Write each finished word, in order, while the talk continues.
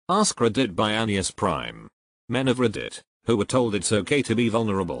AskReddit by Anius Prime. Men of Reddit, who were told it's okay to be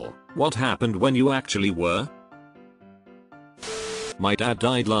vulnerable, what happened when you actually were? My dad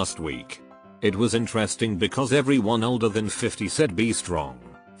died last week. It was interesting because everyone older than 50 said be strong.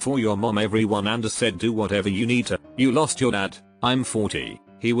 For your mom everyone under said do whatever you need to. You lost your dad. I'm 40.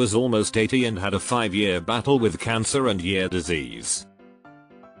 He was almost 80 and had a 5-year battle with cancer and ear disease.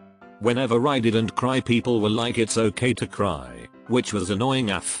 Whenever I didn't cry people were like it's okay to cry, which was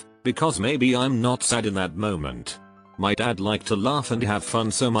annoying AF, because maybe I'm not sad in that moment. My dad liked to laugh and have fun,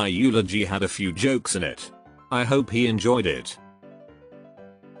 so my eulogy had a few jokes in it. I hope he enjoyed it.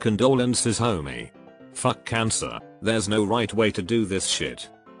 Condolences homie. Fuck cancer, there's no right way to do this shit.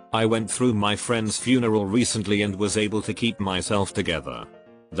 I went through my friend's funeral recently and was able to keep myself together.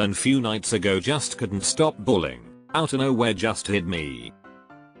 Then few nights ago just couldn't stop bawling, out of nowhere just hit me.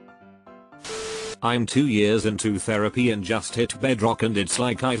 I'm 2 years into therapy and just hit bedrock, and it's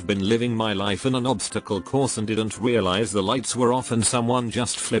like I've been living my life in an obstacle course and didn't realize the lights were off and someone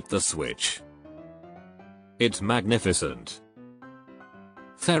just flipped the switch. It's magnificent.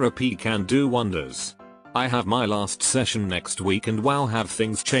 Therapy can do wonders. I have my last session next week and wow, have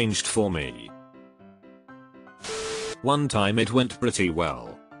things changed for me. One time it went pretty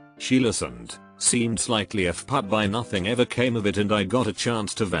well. She listened, seemed slightly off-put by nothing ever came of it, and I got a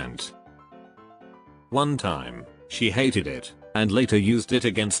chance to vent. One time, she hated it, and later used it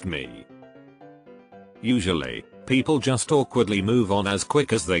against me. Usually, people just awkwardly move on as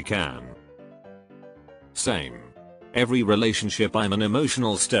quick as they can. Same. Every relationship I'm an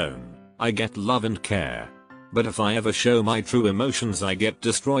emotional stone, I get love and care. But if I ever show my true emotions I get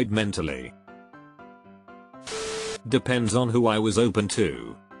destroyed mentally. Depends on who I was open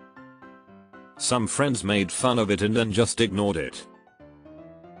to. Some friends made fun of it and then just ignored it.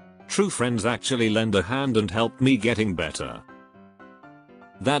 True friends actually lend a hand and help me getting better.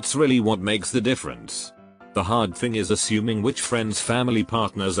 That's really what makes the difference. The hard thing is assuming which friends, family,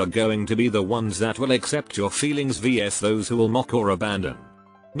 partners are going to be the ones that will accept your feelings vs those who will mock or abandon.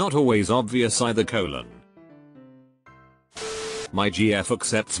 Not always obvious either. My GF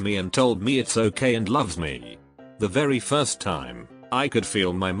accepts me and told me it's okay and loves me. The very first time, I could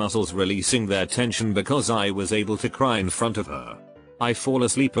feel my muscles releasing their tension because I was able to cry in front of her. I fall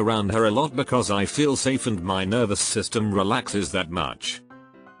asleep around her a lot because I feel safe and my nervous system relaxes that much.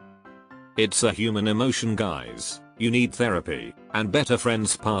 It's a human emotion, guys. You need therapy and better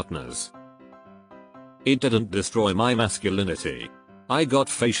friends, partners. It didn't destroy my masculinity. I got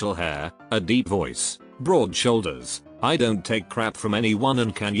facial hair, a deep voice, broad shoulders. I don't take crap from anyone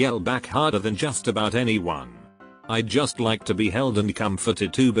and can yell back harder than just about anyone. I just like to be held and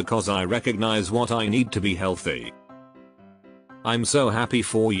comforted too because I recognize what I need to be healthy. I'm so happy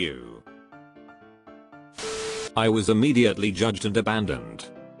for you. I was immediately judged and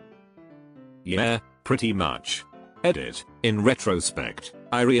abandoned. Yeah, pretty much. Edit. In retrospect,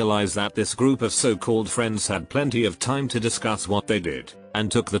 I realized that this group of so-called friends had plenty of time to discuss what they did,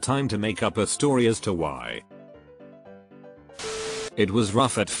 and took the time to make up a story as to why. It was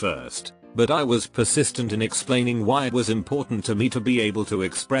rough at first, but I was persistent in explaining why it was important to me to be able to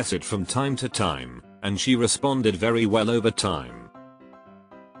express it from time to time, and she responded very well over time.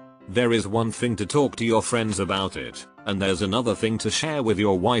 There is one thing to talk to your friends about it, and there's another thing to share with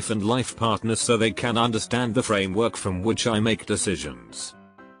your wife and life partner so they can understand the framework from which I make decisions.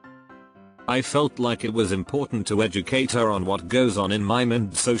 I felt like it was important to educate her on what goes on in my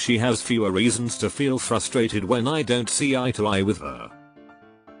mind so she has fewer reasons to feel frustrated when I don't see eye to eye with her.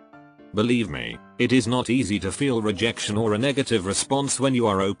 Believe me, it is not easy to feel rejection or a negative response when you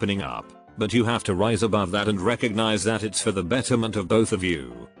are opening up, but you have to rise above that and recognize that it's for the betterment of both of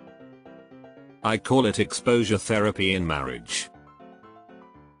you. I call it exposure therapy in marriage.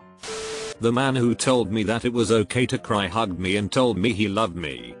 The man who told me that it was okay to cry hugged me and told me he loved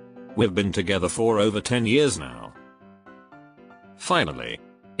me. We've been together for over 10 years now. Finally.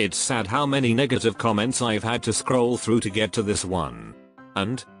 It's sad how many negative comments I've had to scroll through to get to this one.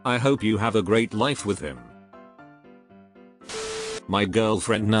 And, I hope you have a great life with him. My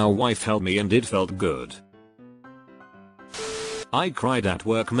girlfriend, now wife, held me and it felt good. I cried at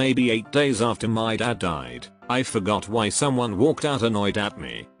work maybe 8 days after my dad died. I forgot why someone walked out annoyed at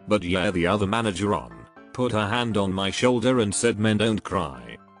me, but yeah, the other manager put her hand on my shoulder and said men don't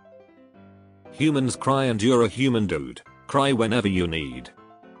cry. Humans cry and you're a human dude. Cry whenever you need.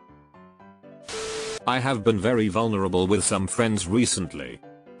 I have been very vulnerable with some friends recently.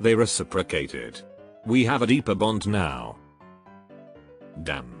 They reciprocated. We have a deeper bond now.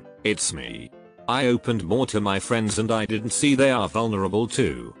 Damn, it's me. I opened more to my friends and I didn't see they are vulnerable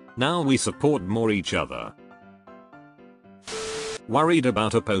too. Now we support more each other. Worried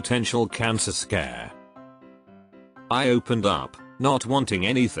about a potential cancer scare. I opened up, not wanting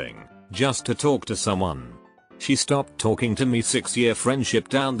anything, just to talk to someone. She stopped talking to me. 6-year friendship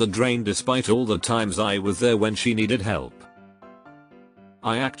down the drain despite all the times I was there when she needed help.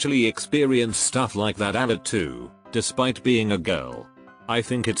 I actually experienced stuff like that a lot too, despite being a girl. I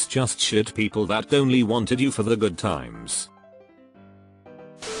think it's just shit people that only wanted you for the good times.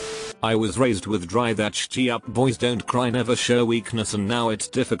 I was raised with dry that shitty up boys don't cry never show weakness, and now it's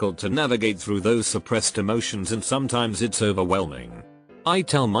difficult to navigate through those suppressed emotions and sometimes it's overwhelming. I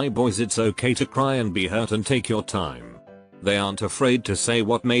tell my boys it's okay to cry and be hurt and take your time. They aren't afraid to say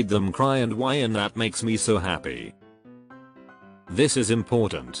what made them cry and why, and that makes me so happy. This is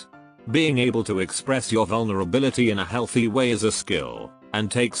important. Being able to express your vulnerability in a healthy way is a skill, and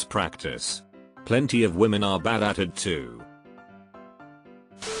takes practice. Plenty of women are bad at it too.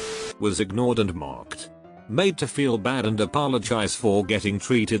 Was ignored and mocked. Made to feel bad and apologize for getting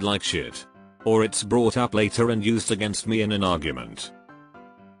treated like shit. Or it's brought up later and used against me in an argument.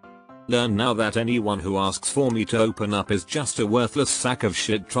 Learn now that anyone who asks for me to open up is just a worthless sack of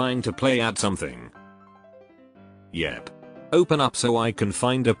shit trying to play at something. Yep. Open up so I can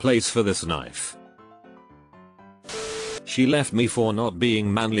find a place for this knife. She left me for not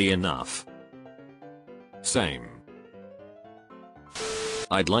being manly enough. Same.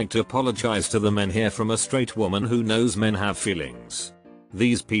 I'd like to apologize to the men here from a straight woman who knows men have feelings.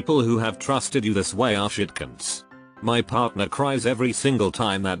 These people who have trusted you this way are shitkins. My partner cries every single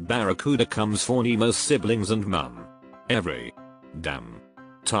time that Barracuda comes for Nemo's siblings and mum. Every damn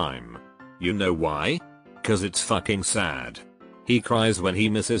time. You know why? Cause it's fucking sad. He cries when he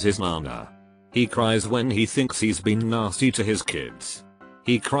misses his nana. He cries when he thinks he's been nasty to his kids.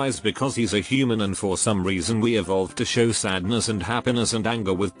 He cries because he's a human, and for some reason we evolved to show sadness and happiness and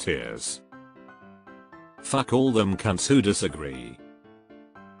anger with tears. Fuck all them cunts who disagree.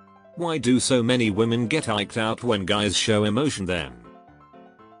 Why do so many women get iced out when guys show emotion then?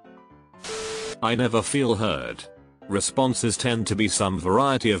 I never feel heard. Responses tend to be some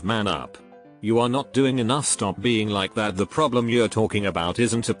variety of man up. You are not doing enough, stop being like that, the problem you're talking about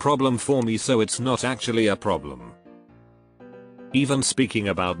isn't a problem for me, so it's not actually a problem. Even speaking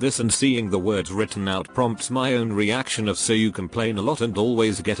about this and seeing the words written out prompts my own reaction of so you complain a lot and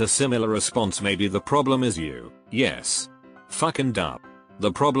always get a similar response, maybe the problem is you. Yes. Fucking duh.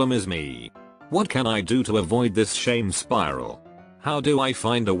 The problem is me. What can I do to avoid this shame spiral? How do I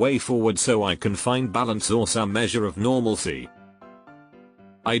find a way forward so I can find balance or some measure of normalcy?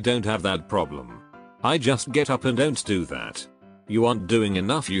 I don't have that problem. I just get up and don't do that. You aren't doing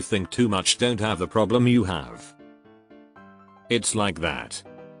enough, you think too much, don't have the problem you have. It's like that.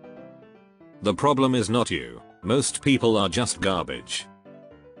 The problem is not you. Most people are just garbage.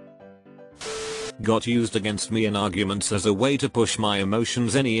 Got used against me in arguments as a way to push my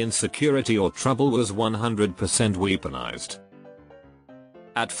emotions. Any insecurity or trouble was 100% weaponized.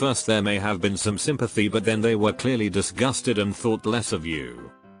 At first there may have been some sympathy, but then they were clearly disgusted and thought less of you.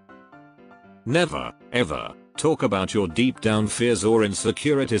 Never, ever, talk about your deep down fears or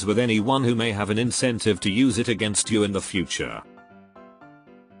insecurities with anyone who may have an incentive to use it against you in the future.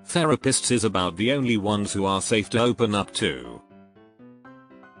 Therapists is about the only ones who are safe to open up to.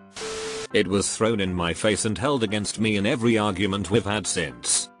 It was thrown in my face and held against me in every argument we've had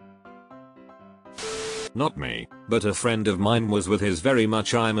since. Not me, but a friend of mine was with his very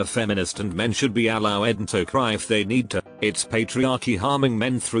much I'm a feminist and men should be allowed to cry if they need to. It's patriarchy harming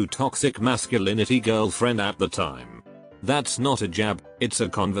men through toxic masculinity girlfriend at the time. That's not a jab, it's a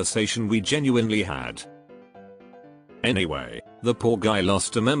conversation we genuinely had. Anyway, the poor guy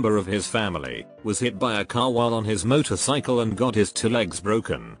lost a member of his family, was hit by a car while on his motorcycle and got his 2 legs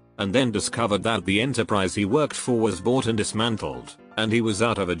broken, and then discovered that the enterprise he worked for was bought and dismantled, and he was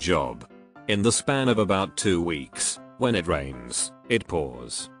out of a job. In the span of about 2 weeks, when it rains, it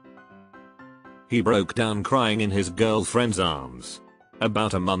pours. He broke down crying in his girlfriend's arms.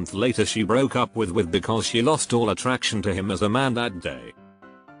 About a month later she broke up with because she lost all attraction to him as a man that day.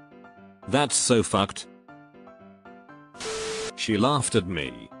 That's so fucked. She laughed at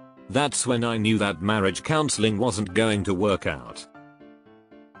me. That's when I knew that marriage counseling wasn't going to work out.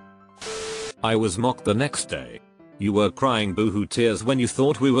 I was mocked the next day. You were crying boohoo tears when you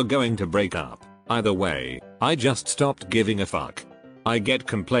thought we were going to break up. Either way, I just stopped giving a fuck. I get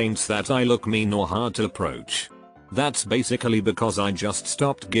complaints that I look mean or hard to approach. That's basically because I just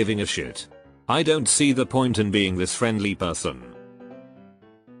stopped giving a shit. I don't see the point in being this friendly person.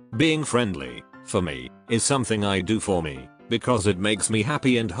 Being friendly, for me, is something I do for me, because it makes me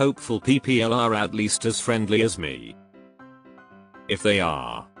happy and hopeful people are at least as friendly as me. If they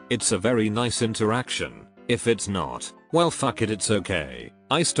are, it's a very nice interaction. If it's not, well fuck it, it's okay.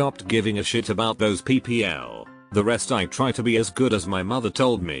 I stopped giving a shit about those PPL. The rest I try to be as good as my mother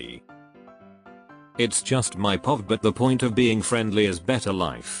told me. It's just my pov, but the point of being friendly is better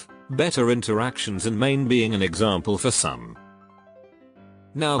life, better interactions, and main being an example for some.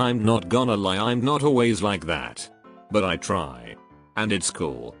 Now I'm not gonna lie, I'm not always like that. But I try. And it's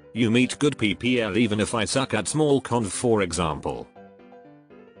cool, you meet good PPL even if I suck at small conv, for example.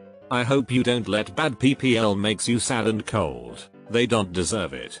 I hope you don't let bad PPL makes you sad and cold, they don't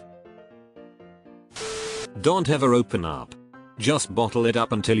deserve it. Don't ever open up. Just bottle it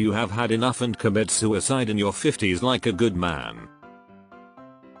up until you have had enough and commit suicide in your 50s like a good man.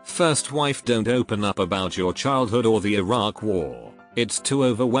 First wife, don't open up about your childhood or the Iraq war. It's too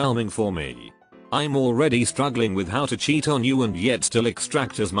overwhelming for me. I'm already struggling with how to cheat on you and yet still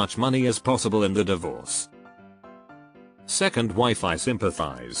extract as much money as possible in the divorce. Second wife, I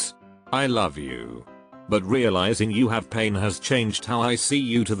sympathize. I love you. But realizing you have pain has changed how I see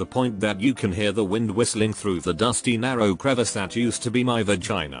you, to the point that you can hear the wind whistling through the dusty narrow crevice that used to be my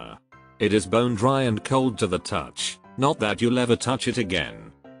vagina. It is bone dry and cold to the touch, not that you'll ever touch it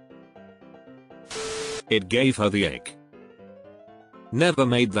again. It gave her the ick. Never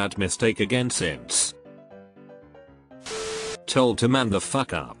made that mistake again since. Told to man the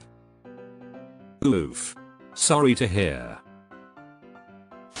fuck up. Oof. Sorry to hear.